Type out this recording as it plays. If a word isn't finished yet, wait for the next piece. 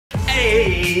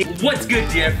Family. What's good,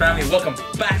 Diara Family? Welcome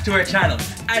back to our channel.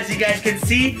 As you guys can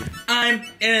see, I'm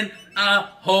in a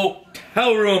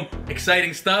hotel room.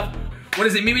 Exciting stuff. What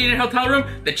does it mean in a hotel room?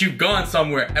 That you've gone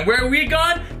somewhere. And where are we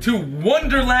gone? To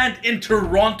Wonderland in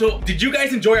Toronto. Did you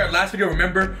guys enjoy our last video?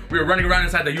 Remember, we were running around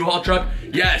inside the U-Haul truck?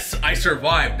 Yes, I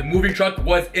survived. The moving truck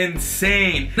was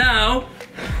insane. Now,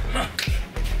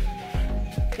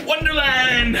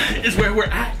 Wonderland is where we're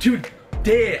at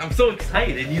today. I'm so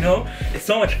excited, you know? It's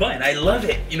so much fun. I love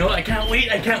it. You know, I can't wait,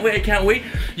 I can't wait, I can't wait.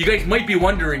 You guys might be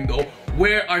wondering though,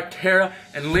 where are Tara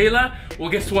and Layla? Well,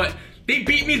 guess what? They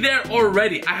beat me there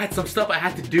already. I had some stuff I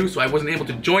had to do, so I wasn't able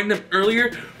to join them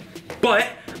earlier. But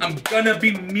I'm gonna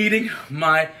be meeting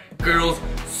my girls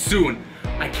soon.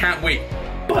 I can't wait.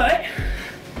 But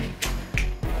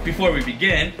before we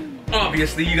begin,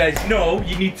 obviously you guys know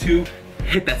you need to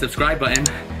hit that subscribe button,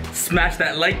 smash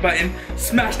that like button,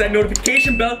 smash that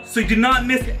notification bell so you do not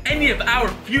miss any of our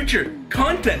future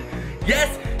content.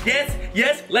 Yes, yes,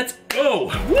 yes, let's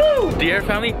go. Woo! Diara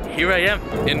Family, here I am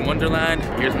in Wonderland.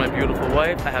 Here's my beautiful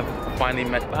wife. I have finally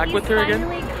met back with her again.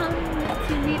 Finally come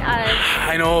to meet us.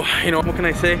 I know, what can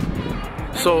I say?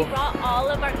 So we brought all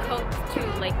of our coats too.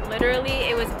 Like literally,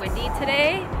 it was windy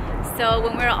today. So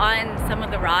when we were on some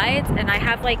of the rides, and I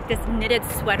have like this knitted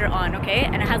sweater on, okay?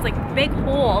 And it has like big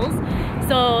holes.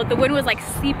 So the wind was like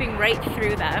seeping right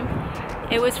through them.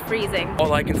 It was freezing.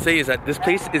 All I can say is that this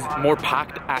place is more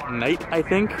packed at night, I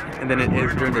think, and than it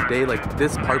is during the day. Like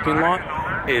this parking lot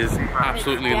is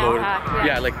absolutely loaded.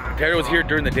 Yeah, like Tara was here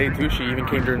during the day too. She even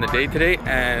came during the day today,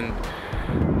 and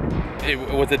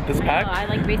was it this packed? I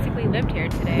like basically lived here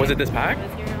today. Was it this packed? I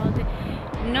was here all day.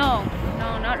 No,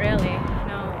 not really.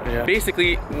 Yeah.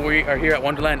 Basically, we are here at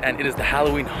Wonderland and it is the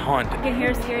Halloween haunt. You can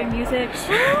hear scary music.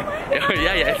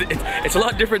 yeah, it's a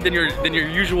lot different than your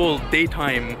usual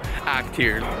daytime act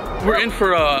here. We're in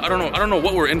for I don't know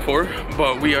what we're in for,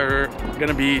 but we are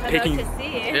gonna be taking.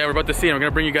 Yeah, we're about to see, and we're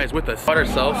gonna bring you guys with us. Bought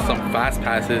ourselves some fast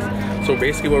passes. So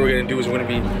basically, what we're gonna do is we're gonna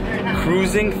be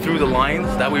cruising through the lines.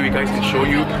 That way, we guys can show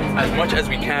you as much as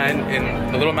we can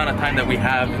in the little amount of time that we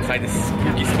have inside this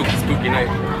spooky night.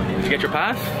 Did you get your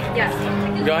pass? Yes.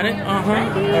 You got it?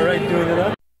 Uh-huh. All right, doing it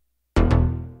up.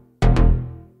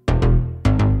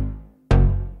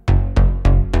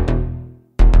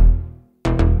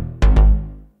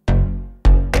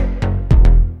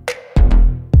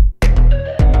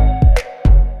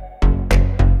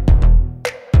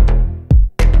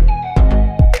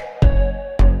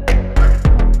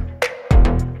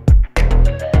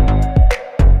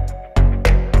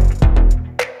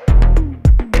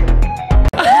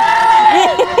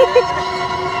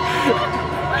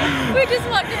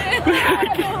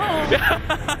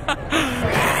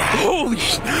 Holy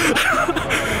shit!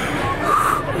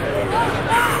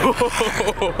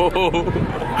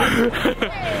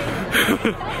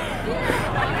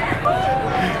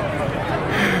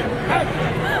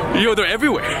 Yo, they're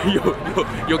everywhere.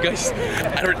 Yo, guys,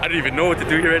 I don't even know what to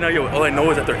do here right now. Yo, all I know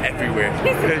is that they're everywhere.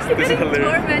 Guys, this is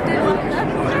hilarious.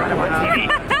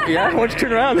 Yeah, why don't you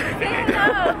turn around?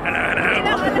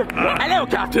 Hello,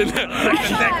 Captain.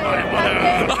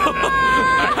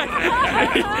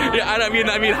 Yeah, I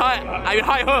mean, hi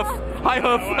hoof. Hi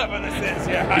hoof.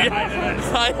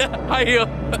 Hi heel.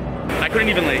 I couldn't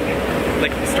even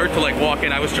like start to like walk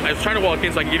in. I was trying to walk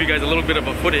in so I can give you guys a little bit of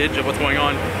a footage of what's going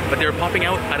on, but they were popping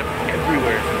out of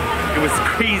everywhere. It was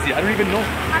crazy. I don't even know.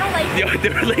 I don't like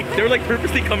it. They were like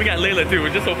purposely coming at Layla too.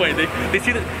 It's just so funny. They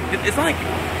see that it's not like,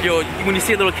 yo, when you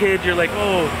see a little kid, you're like,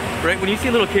 oh, right? When you see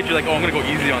a little kid, you're like, oh, I'm gonna go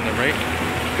easy on them, right?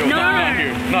 Yo, no, not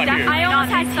here. Not here. I almost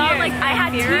had tears. Like I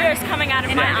had tears coming out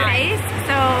of my eyes.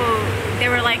 So they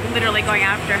were like literally going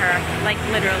after her, like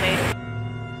literally.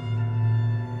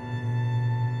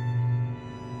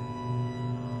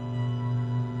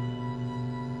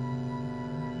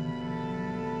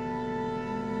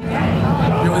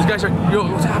 Yo, these guys are, yo,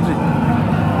 what's happening?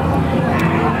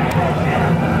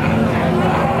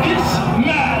 This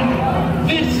man,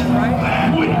 this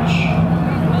witch,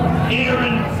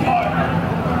 Aaron Parker,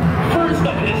 first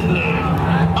of his name,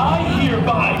 I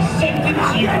hereby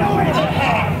sentence you to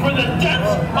hang for the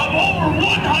deaths of over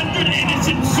 100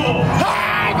 innocent souls.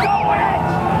 Hang the witch!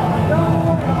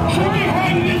 Should we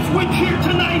hang this witch here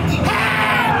tonight?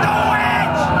 Hang the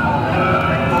witch!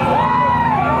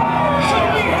 Should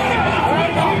we hang this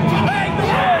witch here tonight?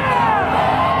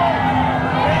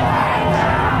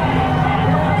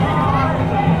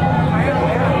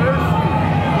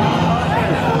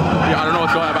 Yeah, I don't know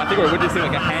what's going on. I think we're witnessing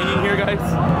like a hanging here, guys.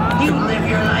 You live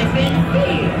your life in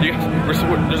fear.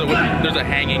 There's a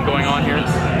hanging going on here.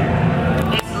 This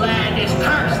land is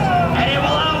cursed, and it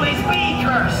will always be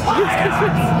cursed. The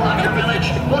people of your village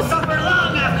will suffer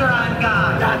long after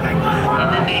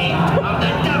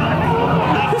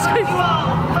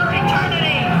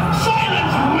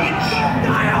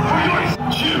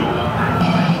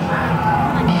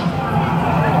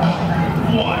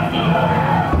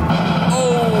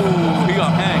Oh, he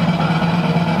got hanged.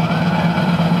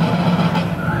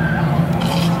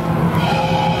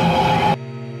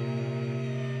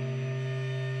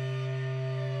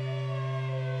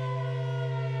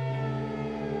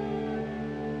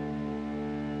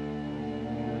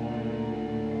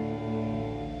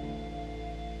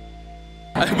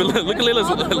 Look at Layla's.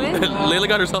 Layla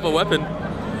got herself a weapon.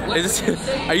 Is this,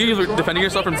 are you defending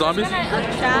yourself from zombies? Oh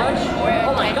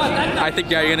my god. I think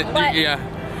yeah, you're gonna yeah.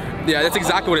 That's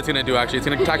exactly what it's gonna do. Actually, it's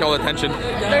gonna attract all attention.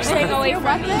 They're staying away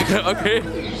from it. Okay.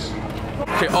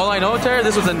 Okay. All I know, Tara,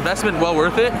 this was an investment well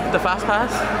worth it. The fast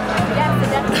pass. Yes, it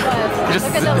definitely was. Just,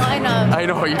 look at the lineup. I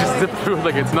know. You just zip through it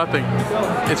like it's nothing.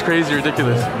 It's crazy,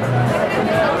 ridiculous.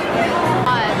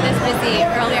 This busy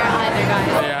earlier either, guys.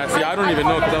 Yeah. See, I don't even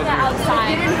know because I was outside.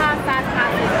 You didn't have fast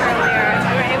passes earlier.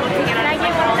 We were able to get it. Can I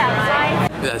get one of that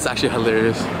ride? Yeah, it's actually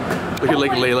hilarious. Look at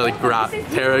like Layla like grab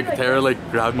Tara like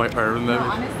grabbed my arm and then.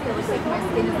 Honestly, it looks like my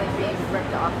skin is like being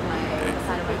ripped off my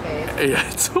side of my face.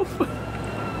 Yeah, it's so funny.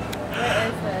 What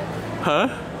is it? Huh?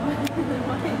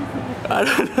 I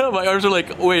don't know. My arms are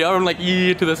like wait, I'm like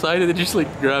to the side and then just like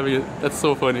grabbing it. That's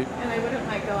so funny. And I wouldn't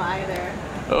let go either.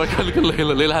 Oh my god, look at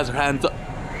Layla. Layla has her hands up. No,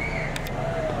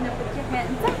 put your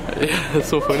hands up. Yeah, that's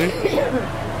so funny. I don't think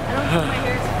my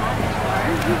hair is flat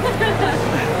anymore.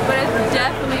 But it's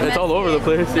definitely It's all over the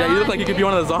place. Yeah, you look like you could be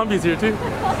one of the zombies here too.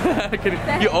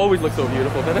 You always look so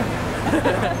beautiful, Tara.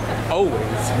 Always.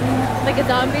 Like a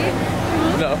zombie?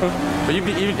 No. But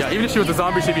even if she was a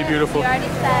zombie, she'd be beautiful. You already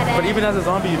said it. But even as a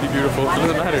zombie, you'd be beautiful. It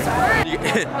doesn't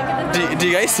matter. Do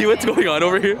you guys see what's going on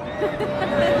over here?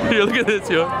 Here, look at this,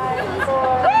 yo.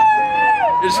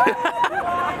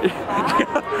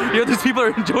 Yo, these people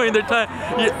are enjoying their time.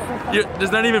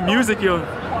 There's not even music, yo.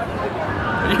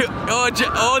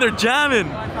 Oh, they're jamming.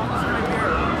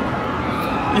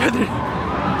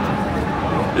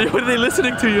 What are they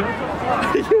listening to, yo?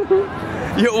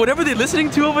 Yo, whatever they're listening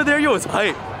to over there, yo, it's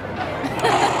hype.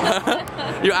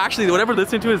 Yo, actually, whatever they're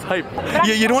listening to is hype.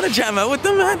 You don't want to jam out with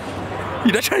them, man?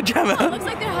 You're not trying to jam out? It looks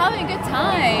like they're having a good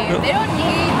time. They don't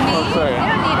need me. Oh, sorry. They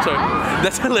don't need sorry. us.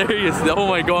 That's hilarious. Oh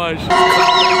my gosh.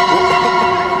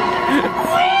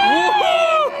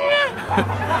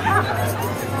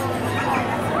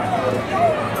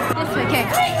 Okay.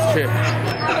 Okay.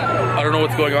 I don't know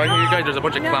what's going on here, you guys. There's a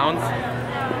bunch of clowns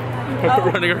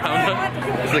running around.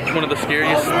 It's like one of the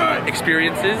scariest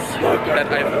experiences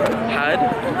that I've had.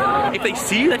 If they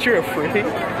see that you're afraid,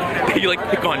 they like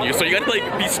pick on you. So you gotta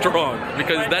like be strong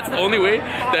because that's the only way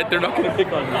that they're not gonna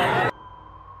pick on you.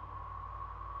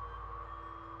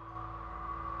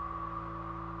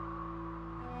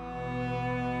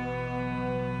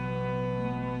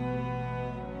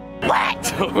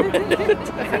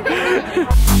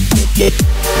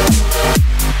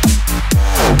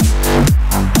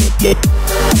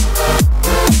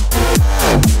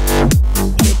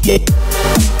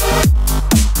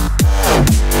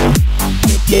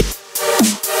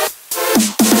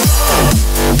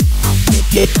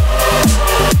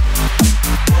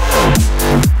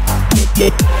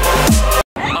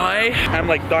 I'm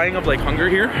like dying of like hunger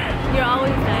here. You're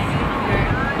always dying of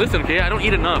hunger. Listen, okay, I don't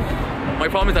eat enough. My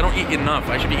problem is I don't eat enough.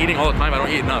 I should be eating all the time. I don't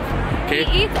eat enough. Okay.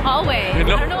 He eats always.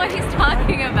 No. I don't know what he's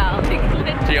talking about. Like,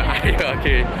 yeah,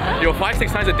 okay. Yo,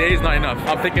 5-6 times a day is not enough.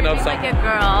 I'm thinking of some. Like a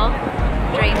girl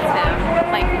drains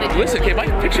him. Like legit. Listen, okay, my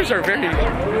pictures are very.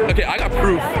 Okay, I got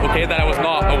proof. Okay, that I was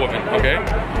not a woman. Okay.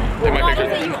 In my pictures.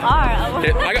 That you are a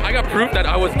woman. Okay, I got proof that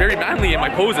I was very manly in my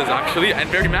poses actually, and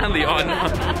very manly on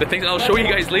the things I'll show you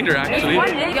guys later actually.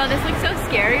 Yo, this looks so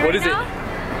scary right now. What is it?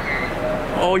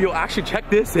 Oh, yo, actually check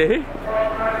this, eh?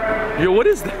 Yo, what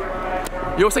is that?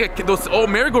 Yo, it's like those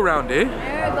merry-go-round, eh?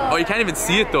 Oh, you can't even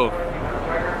see it though.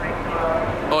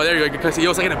 Oh, there you go. Because yo,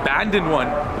 it's like an abandoned one.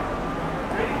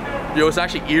 Yo, it's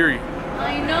actually eerie.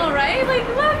 I know, right? Like,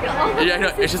 look, all the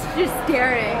yeah, it's just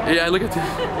staring. Yeah, look at this.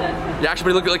 Yeah,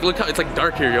 actually, but look how it's like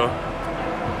dark here, yo.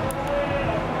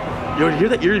 Yo, you hear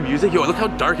that eerie music? Yo, look how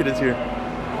dark it is here.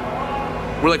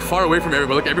 We're like far away from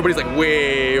everybody. Look, everybody's like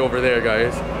way over there,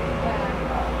 guys.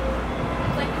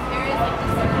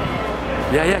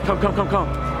 Yeah, come.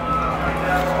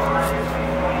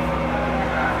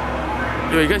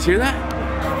 Yo, you guys hear that?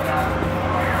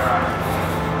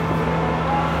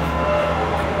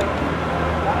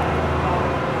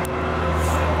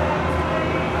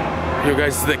 Yo,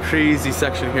 guys, this is the crazy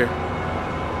section here.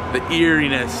 The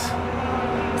eeriness.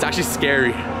 It's actually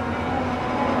scary.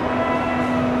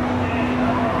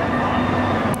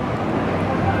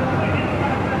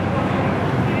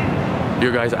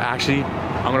 Yo, guys,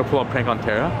 I'm gonna pull a prank on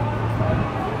Tara.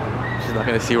 She's not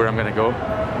gonna see where I'm gonna go.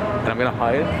 And I'm gonna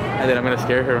hide, and then I'm gonna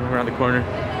scare her around the corner.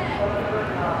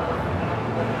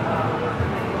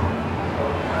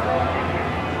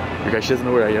 You guys, she doesn't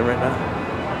know where I am right now.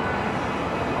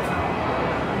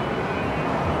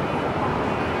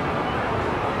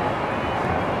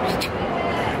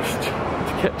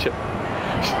 Catch up.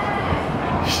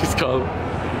 She's calling.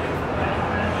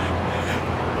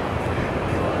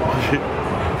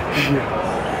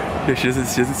 Yeah, she doesn't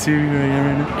see me where I am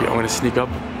right now. Yeah, I'm gonna sneak up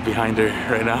behind her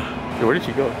right now. Yo, where did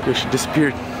she go? Yo, she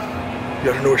disappeared. You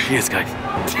gotta know where she is, guys.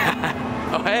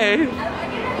 Oh, hey.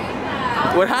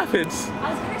 What happens?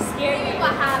 I was gonna scare you.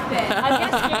 What happened? I was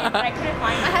gonna scare you, but I couldn't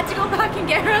find you. I had to go back and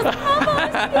get her. I was like,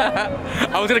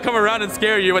 Mama, I was gonna come around and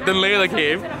scare you, but then Layla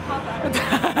came.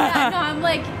 Yeah, no, I'm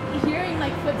like hearing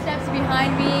like footsteps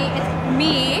behind me. It's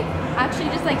me actually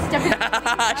just like stepping.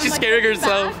 She's scaring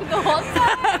herself. The whole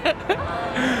time.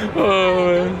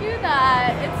 Don't do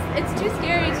that. It's too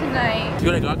scary tonight. See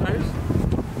what I got, guys?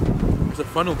 It's a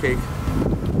funnel cake.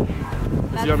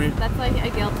 That's, yummy. That's like a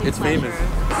guilty It's pleasure. famous.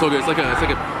 So good. It's like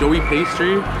a doughy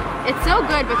pastry. It's so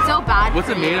good, but so bad. What's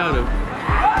it made out of?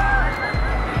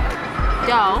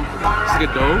 Dough. It's like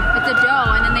a dough. It's a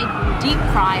dough, and then they deep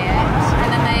fry it, and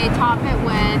then they top it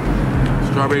with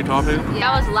Strawberry topping.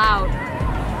 Yeah, that was loud.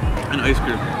 And ice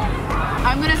cream.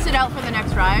 I'm gonna sit out for the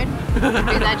next ride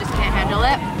because I just can't handle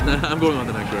it. I'm going on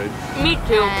the next ride. Me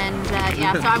too. And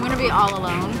yeah, so I'm gonna be all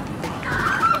alone.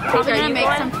 Probably gonna make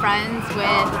some friends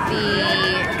with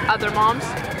the other moms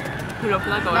who don't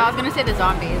feel like going. No, I was gonna say the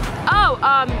zombies. Oh,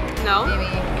 no. Maybe,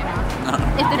 you know,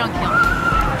 if they don't kill me.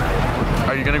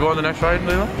 Are you gonna go on the next ride,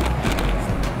 Layla?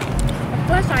 Of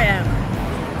course I am.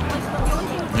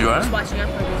 You are? I'm just watching out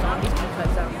for the zombies because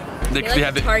they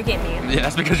like to target me. Yeah,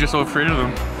 that's because you're so afraid of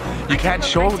them. You can't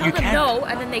show. You can't. No,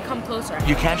 and then they come closer.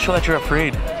 You can't show that you're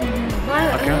afraid.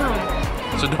 Okay.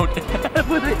 So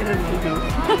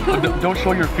don't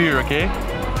show your fear, okay?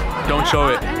 Don't show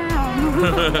it.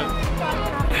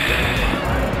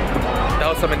 That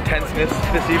was some intenseness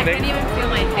this evening. I can't even feel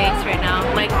my face right now.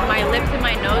 Like my lips and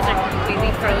my nose are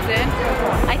completely frozen.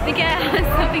 I think it has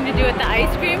something to do with the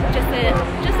ice cream, just a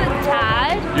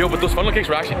tad. Yo, but those funnel cakes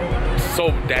were actually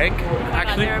so dank,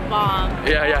 actually. They're bomb.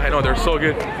 Yeah, I know, they're so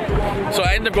good. So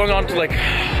I ended up going on to like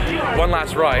one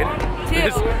last ride.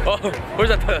 Where's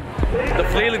that? The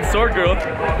flailing sword girl.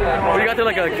 But you got there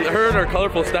like her and her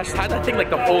colorful stuff. She's had that thing like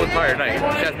the whole entire night.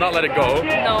 She has not let it go.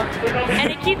 No,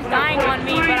 and it keeps dying on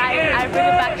me, but I bring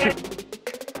it back.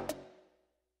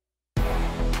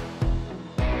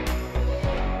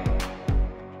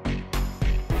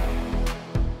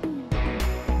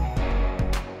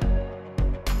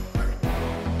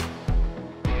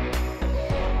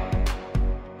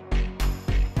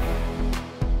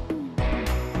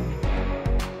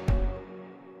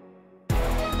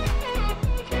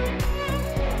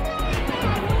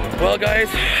 Well, guys.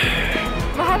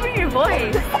 What happened to your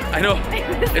voice? I know.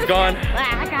 It's gone.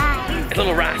 It's a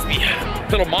little raspy.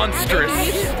 It's a little monstrous.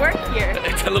 You just work here.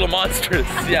 It's a little monstrous.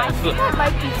 Yeah.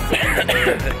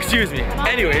 Excuse me.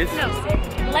 Anyways.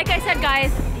 Like I said,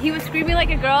 guys, he was screaming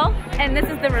like a girl, and this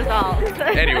is the result.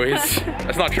 Anyways,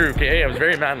 that's not true, okay? I was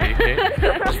very manly, okay?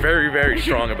 I was very, very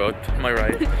strong about my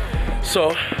ride.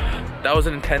 So, that was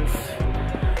an intense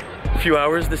few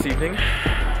hours this evening,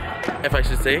 if I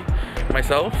should say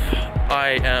myself.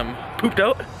 I am pooped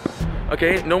out,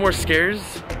 okay? No more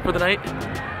scares for the night.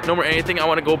 No more anything. I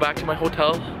want to go back to my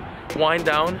hotel, wind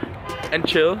down, and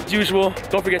chill. As usual,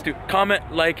 don't forget to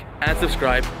comment, like, and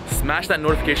subscribe. Smash that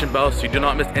notification bell so you do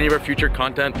not miss any of our future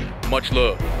content. Much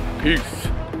love. Peace.